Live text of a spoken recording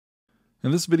In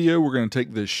this video, we're going to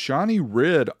take this shiny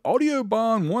red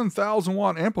Audiobahn 1000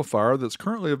 watt amplifier that's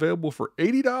currently available for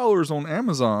 $80 on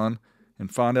Amazon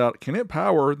and find out, can it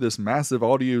power this massive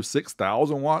audio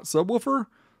 6000 watt subwoofer?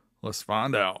 Let's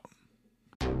find out.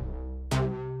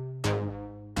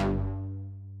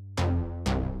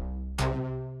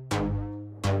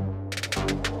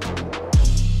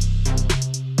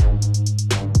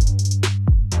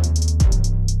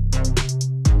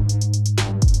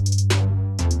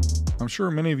 I'm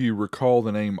sure many of you recall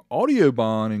the name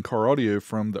Audiobahn in car audio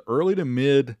from the early to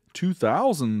mid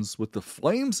 2000s with the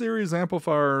Flame series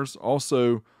amplifiers,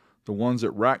 also the ones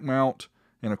at rack mount,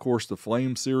 and of course the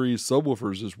Flame series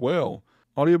subwoofers as well.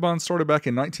 Audiobahn started back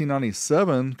in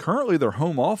 1997. Currently their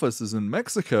home office is in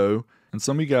Mexico, and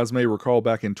some of you guys may recall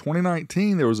back in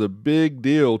 2019 there was a big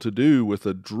deal to do with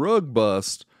a drug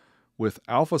bust with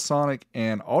Alphasonic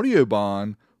and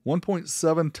Audiobahn.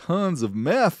 1.7 tons of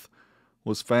meth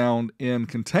was found in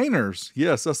containers.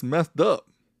 Yes, that's methed up.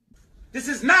 This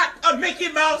is not a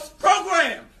Mickey Mouse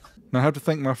program! Now I have to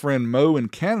thank my friend Mo in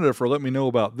Canada for letting me know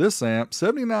about this amp.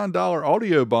 $79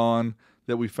 Audiobahn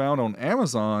that we found on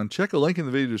Amazon. Check a link in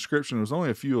the video description. There's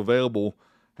only a few available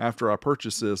after I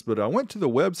purchased this, but I went to the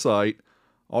website,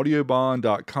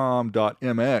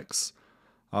 audiobahn.com.mx.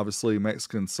 Obviously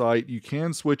Mexican site. You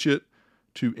can switch it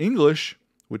to English,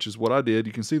 which is what I did.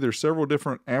 You can see there's several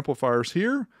different amplifiers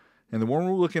here. And the one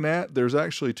we're looking at, there's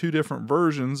actually two different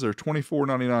versions. They're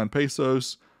 24.99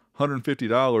 pesos,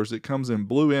 $150. It comes in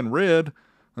blue and red.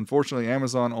 Unfortunately,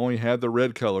 Amazon only had the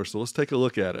red color, so let's take a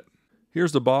look at it.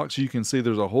 Here's the box. You can see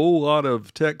there's a whole lot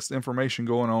of text information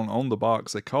going on the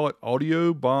box. They call it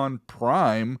Audiobahn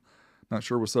Prime. Not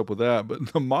sure what's up with that,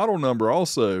 but the model number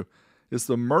also is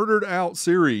the Murdered Out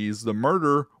series, the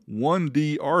Murder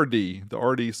 1DRD. The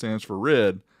RD stands for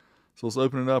red. So let's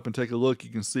open it up and take a look. You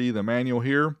can see the manual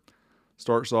here.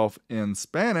 Starts off in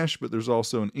Spanish, but there's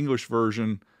also an English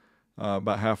version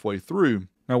about halfway through.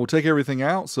 Now we'll take everything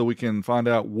out so we can find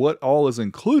out what all is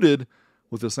included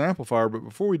with this amplifier. But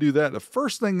before we do that, the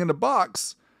first thing in the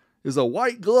box is a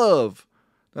white glove.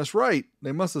 That's right.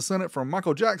 They must have sent it from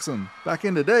Michael Jackson back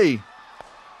in the day.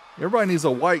 Everybody needs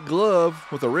a white glove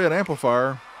with a red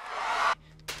amplifier.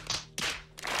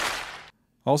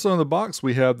 Also in the box,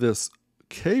 we have this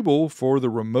cable for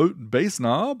the remote bass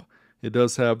knob. It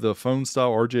does have the phone style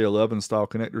RJ11 style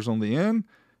connectors on the end.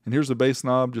 And here's the bass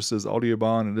knob, just says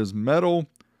Audiobahn. It is metal,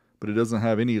 but it doesn't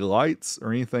have any lights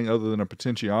or anything other than a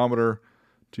potentiometer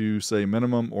to say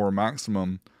minimum or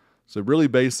maximum. So really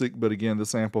basic, but again,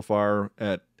 this amplifier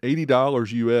at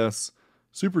 $80 US,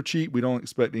 super cheap. We don't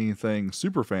expect anything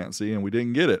super fancy, and we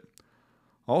didn't get it.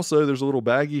 Also, there's a little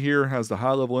baggie here, has the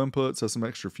high level inputs, has some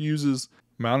extra fuses,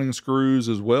 mounting screws,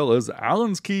 as well as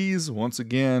Allen's keys. Once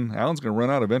again, Allen's going to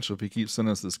run out eventually if he keeps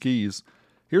sending us his keys.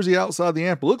 Here's the outside of the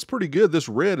amp. It looks pretty good. This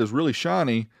red is really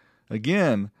shiny.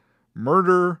 Again,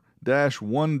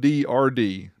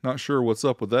 Murder-1DRD. Not sure what's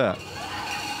up with that.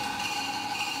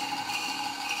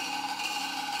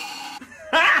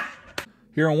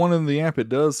 Here on one end of the amp, it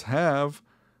does have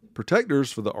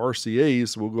protectors for the RCAs,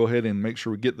 so we'll go ahead and make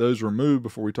sure we get those removed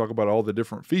before we talk about all the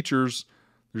different features.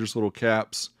 They're just little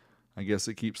caps. I guess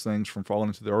it keeps things from falling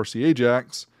into the RCA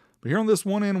jacks. But here on this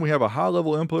one end, we have a high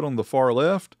level input on the far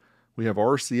left. We have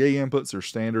RCA inputs. They're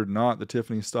standard, not the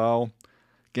Tiffany style.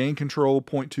 Gain control,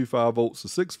 0.25 volts to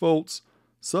 6 volts.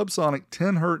 Subsonic,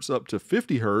 10 hertz up to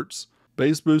 50 hertz.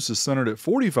 Bass boost is centered at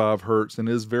 45 hertz and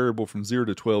is variable from 0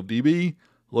 to 12 dB.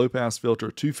 Low pass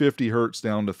filter, 250 hertz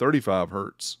down to 35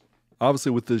 hertz.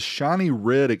 Obviously, with this shiny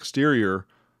red exterior,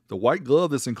 the white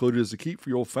glove that's included is to keep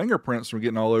your fingerprints from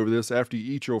getting all over this after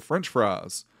you eat your French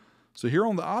fries. So here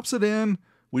on the opposite end,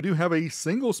 we do have a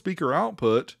single speaker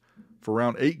output for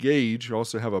around 8 gauge. You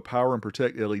also have a power and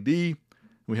protect LED.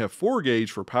 We have 4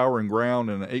 gauge for power and ground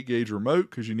and an 8 gauge remote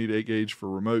because you need 8 gauge for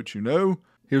remote, you know.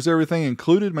 Here's everything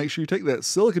included. Make sure you take that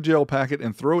silica gel packet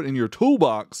and throw it in your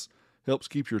toolbox. Helps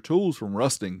keep your tools from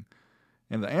rusting.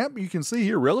 And the amp, you can see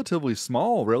here, relatively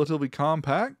small, relatively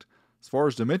compact. As far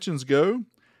as dimensions go,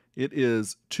 it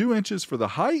is 2 inches for the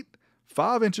height,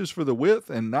 5 inches for the width,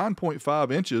 and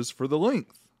 9.5 inches for the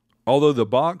length. Although the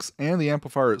box and the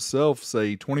amplifier itself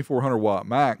say 2400 watt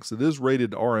max, it is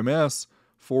rated RMS,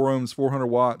 4 ohms 400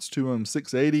 watts, 2 ohms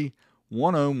 680,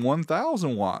 1 ohm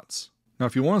 1000 watts. Now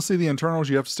if you want to see the internals,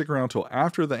 you have to stick around until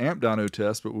after the amp dyno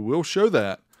test, but we will show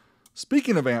that.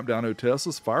 Speaking of amp dyno tests,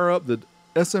 let's fire up the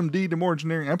SMD DeMoore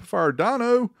Engineering Amplifier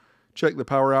dyno. Check the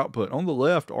power output. On the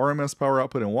left, RMS power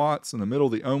output in watts. In the middle,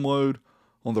 the ohm load.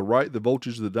 On the right, the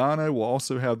voltage of the dyno. We'll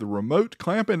also have the remote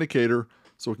clamp indicator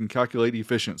so we can calculate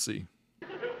efficiency.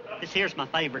 This here's my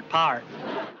favorite part.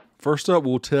 First up,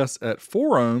 we'll test at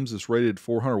 4 ohms. It's rated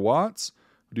 400 watts.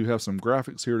 We do have some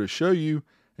graphics here to show you.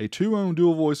 A 2 ohm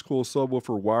dual voice coil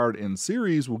subwoofer wired in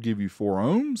series will give you 4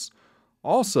 ohms.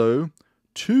 Also,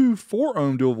 2 4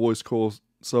 ohm dual voice coil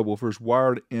subwoofers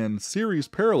wired in series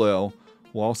parallel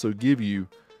will also give you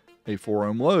a 4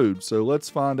 ohm load. So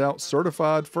let's find out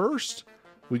certified first.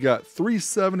 We got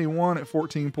 371 at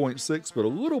 14.6, but a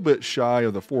little bit shy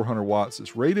of the 400 watts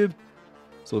it's rated.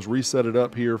 So let's reset it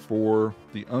up here for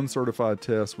the uncertified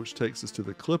test, which takes us to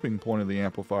the clipping point of the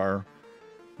amplifier.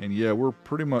 And yeah, we're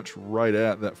pretty much right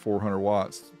at that 400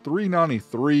 watts.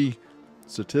 393,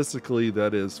 statistically,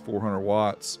 that is 400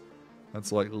 watts.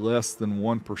 That's like less than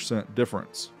 1%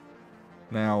 difference.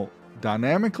 Now,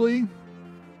 dynamically,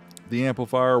 the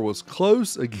amplifier was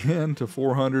close again to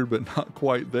 400, but not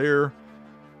quite there.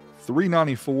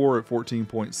 394 at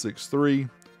 14.63.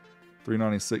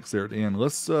 396 there at the end.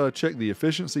 Let's check the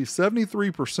efficiency.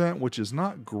 73%, which is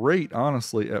not great,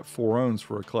 honestly, at 4 ohms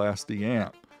for a Class D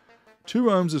amp. 2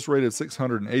 ohms is rated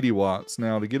 680 watts.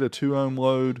 Now, to get a 2 ohm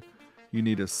load, you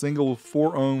need a single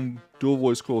 4 ohm dual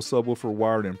voice coil subwoofer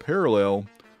wired in parallel,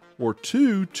 or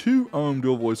 2 2 ohm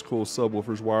dual voice coil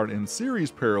subwoofers wired in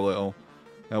series parallel.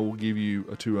 That will give you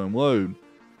a 2 ohm load.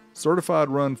 Certified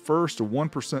run first to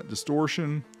 1%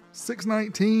 distortion.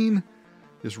 619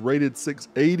 is rated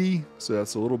 680, so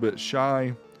that's a little bit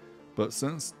shy. But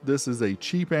since this is a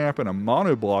cheap amp and a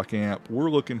monoblock amp, we're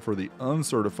looking for the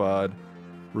uncertified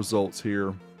results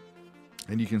here.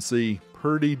 And you can see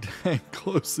pretty dang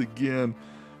close again.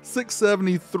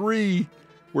 673,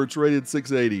 where it's rated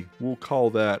 680. We'll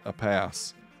call that a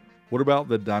pass. What about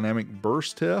the dynamic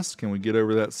burst test? Can we get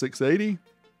over that 680?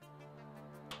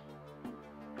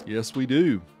 Yes, we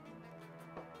do.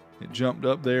 It jumped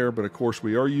up there, but of course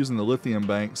we are using the lithium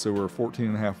bank, so we're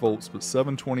 14.5 volts, but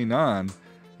 729.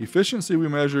 Efficiency we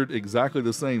measured exactly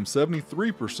the same,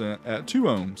 73% at 2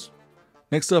 ohms.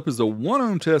 Next up is the 1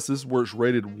 ohm test. This is where it's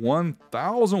rated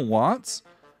 1000 watts.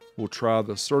 We'll try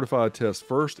the certified test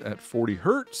first at 40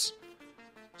 hertz.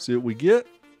 See what we get.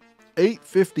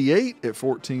 858 at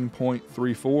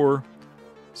 14.34.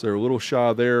 So we're a little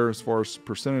shy there as far as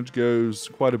percentage goes,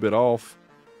 quite a bit off.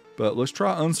 But let's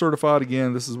try uncertified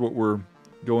again. This is what we're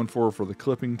going for the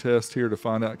clipping test here to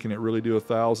find out, can it really do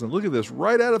 1000? Look at this,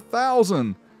 right at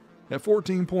 1000 at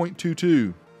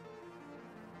 14.22.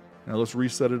 Now let's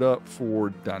reset it up for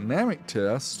dynamic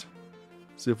test.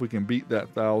 See if we can beat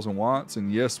that 1000 watts.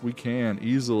 And yes, we can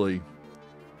easily.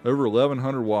 Over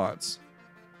 1100 watts.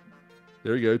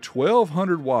 There you go,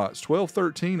 1200 watts,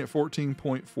 1213 at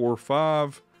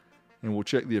 14.45. And we'll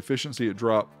check the efficiency. It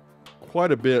dropped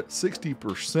quite a bit,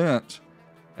 60%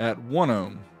 at 1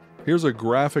 ohm. Here's a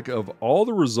graphic of all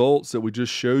the results that we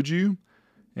just showed you.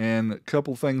 And a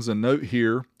couple things to note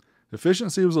here.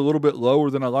 Efficiency was a little bit lower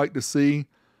than I like to see,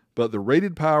 but the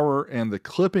rated power and the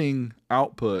clipping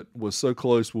output was so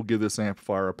close, we'll give this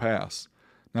amplifier a pass.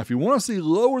 Now, if you want to see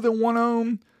lower than 1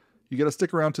 ohm, you got to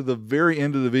stick around to the very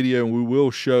end of the video and we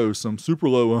will show some super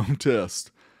low ohm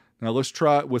tests. Now let's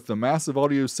try it with the Massive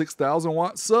Audio 6000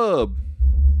 watt sub.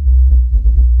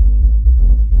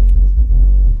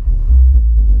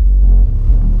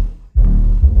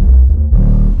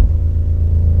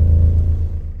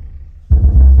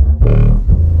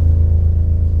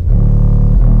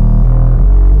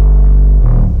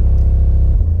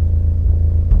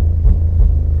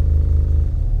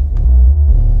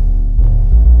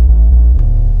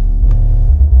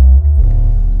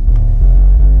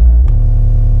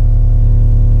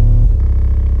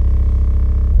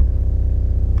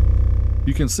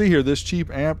 You can see here this cheap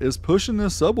amp is pushing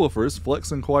this subwoofer. It's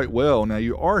flexing quite well. Now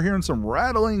you are hearing some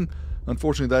rattling.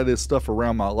 Unfortunately, that is stuff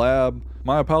around my lab.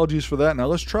 My apologies for that. Now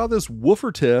let's try this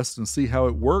woofer test and see how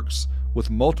it works with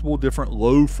multiple different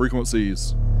low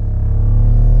frequencies.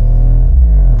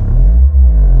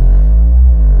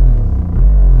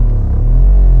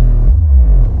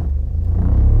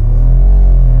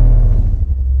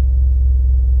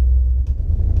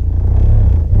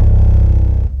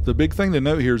 The big thing to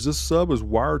note here is this sub is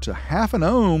wired to 0.5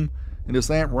 ohm, and this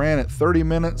amp ran at 30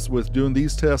 minutes with doing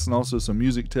these tests and also some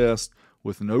music tests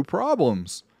with no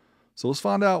problems. So let's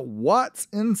find out what's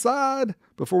inside.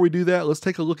 Before we do that, let's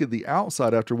take a look at the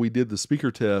outside after we did the speaker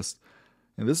test.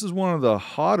 And this is one of the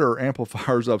hotter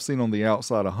amplifiers I've seen on the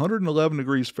outside. 111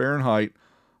 degrees Fahrenheit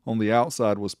on the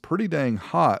outside was pretty dang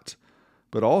hot.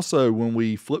 But also when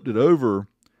we flipped it over,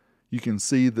 you can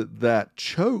see that that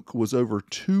choke was over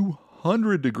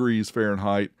 200 degrees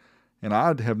Fahrenheit, and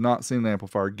I have not seen an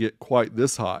amplifier get quite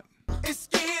this hot. It's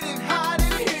getting hot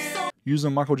in here.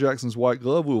 Using Michael Jackson's white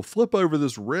glove, we'll flip over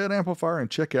this red amplifier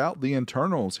and check out the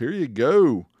internals. Here you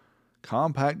go.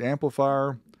 Compact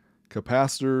amplifier.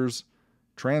 capacitors,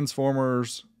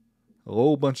 transformers, a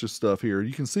whole bunch of stuff here.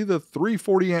 You can see the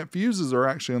 340 amp fuses are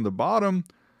actually on the bottom,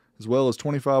 as well as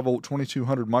 25 volt,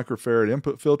 2200 microfarad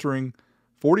input filtering,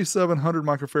 4700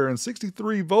 microfarad, and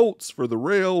 63 volts for the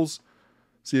rails.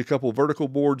 See a couple vertical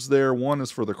boards there. One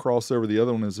is for the crossover, the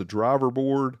other one is a driver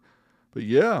board. But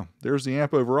yeah, there's the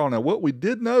amp overall. Now what we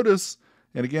did notice,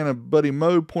 and again, a buddy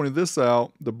Mo pointed this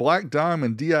out, the Black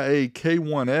Diamond DIA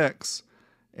K1X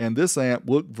and this amp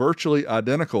look virtually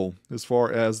identical as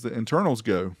far as the internals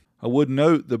go. I would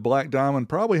note the Black Diamond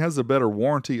probably has a better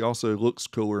warranty, also looks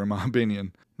cooler in my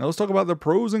opinion. Now let's talk about the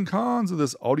pros and cons of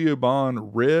this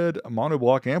Audiobahn red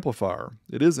monoblock amplifier.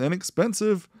 It is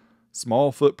inexpensive,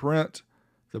 small footprint.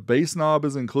 The bass knob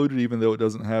is included even though it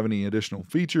doesn't have any additional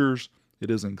features. It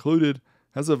is included.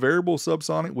 Has a variable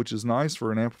subsonic, which is nice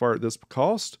for an amplifier at this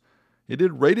cost. It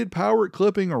did rated power at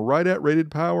clipping or right at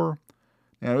rated power.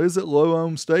 Now, is it low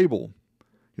ohm stable?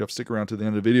 You have to stick around to the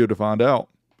end of the video to find out.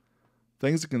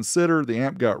 Things to consider: the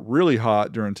amp got really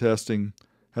hot during testing,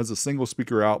 has a single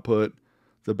speaker output.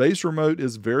 The bass remote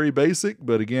is very basic,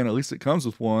 but again, at least it comes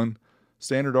with one.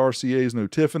 Standard RCAs, no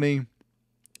Tiffany.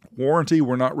 Warranty,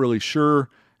 we're not really sure.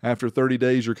 After 30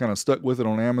 days, you're kind of stuck with it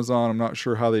on Amazon. I'm not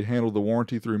sure how they handle the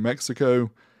warranty through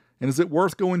Mexico. And is it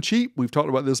worth going cheap? We've talked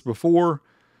about this before.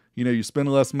 You know, you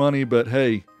spend less money, but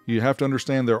hey, you have to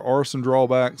understand there are some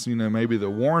drawbacks. You know, maybe the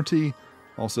warranty,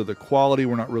 also the quality.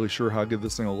 We're not really sure how good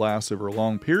this thing will last over a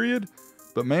long period.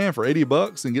 But man, for 80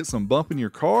 bucks and get some bump in your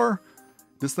car,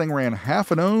 this thing ran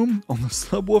half an ohm on the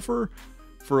subwoofer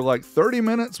for like 30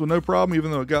 minutes with no problem,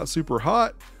 even though it got super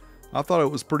hot. I thought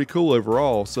it was pretty cool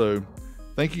overall. So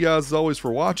thank you guys as always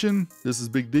for watching. This is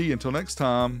Big D. Until next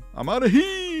time, I'm out of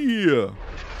here.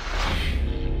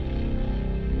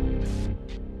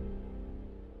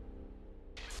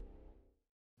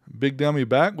 Big Dummy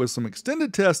back with some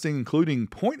extended testing, including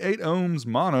 0.8 ohms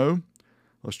mono.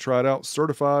 Let's try it out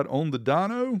certified on the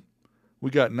dyno.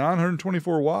 We got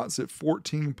 924 watts at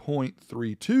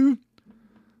 14.32.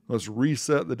 Let's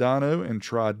reset the dyno and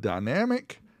try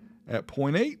dynamic at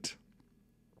 0.8.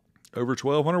 Over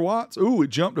 1200 watts. Ooh, it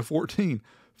jumped to 14.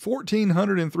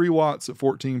 1403 watts at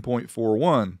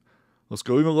 14.41. Let's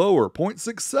go even lower.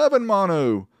 0.67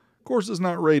 mono. Of course, it's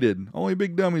not rated. Only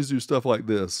big dummies do stuff like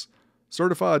this.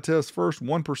 Certified test first,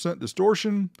 1%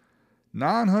 distortion.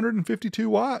 952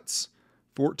 watts.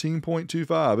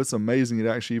 14.25. It's amazing it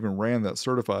actually even ran that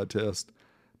certified test.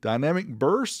 Dynamic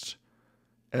burst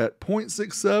at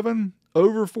 0.67.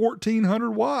 Over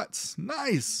 1400 watts.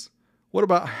 Nice. What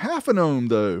about half an ohm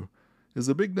though? Is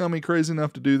a big dummy crazy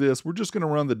enough to do this? We're just going to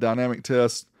run the dynamic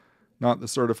test, not the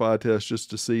certified test, just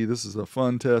to see. This is a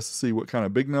fun test to see what kind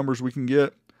of big numbers we can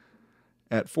get.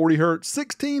 At 40 hertz,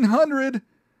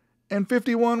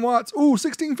 1651 watts. Ooh,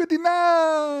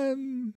 1659.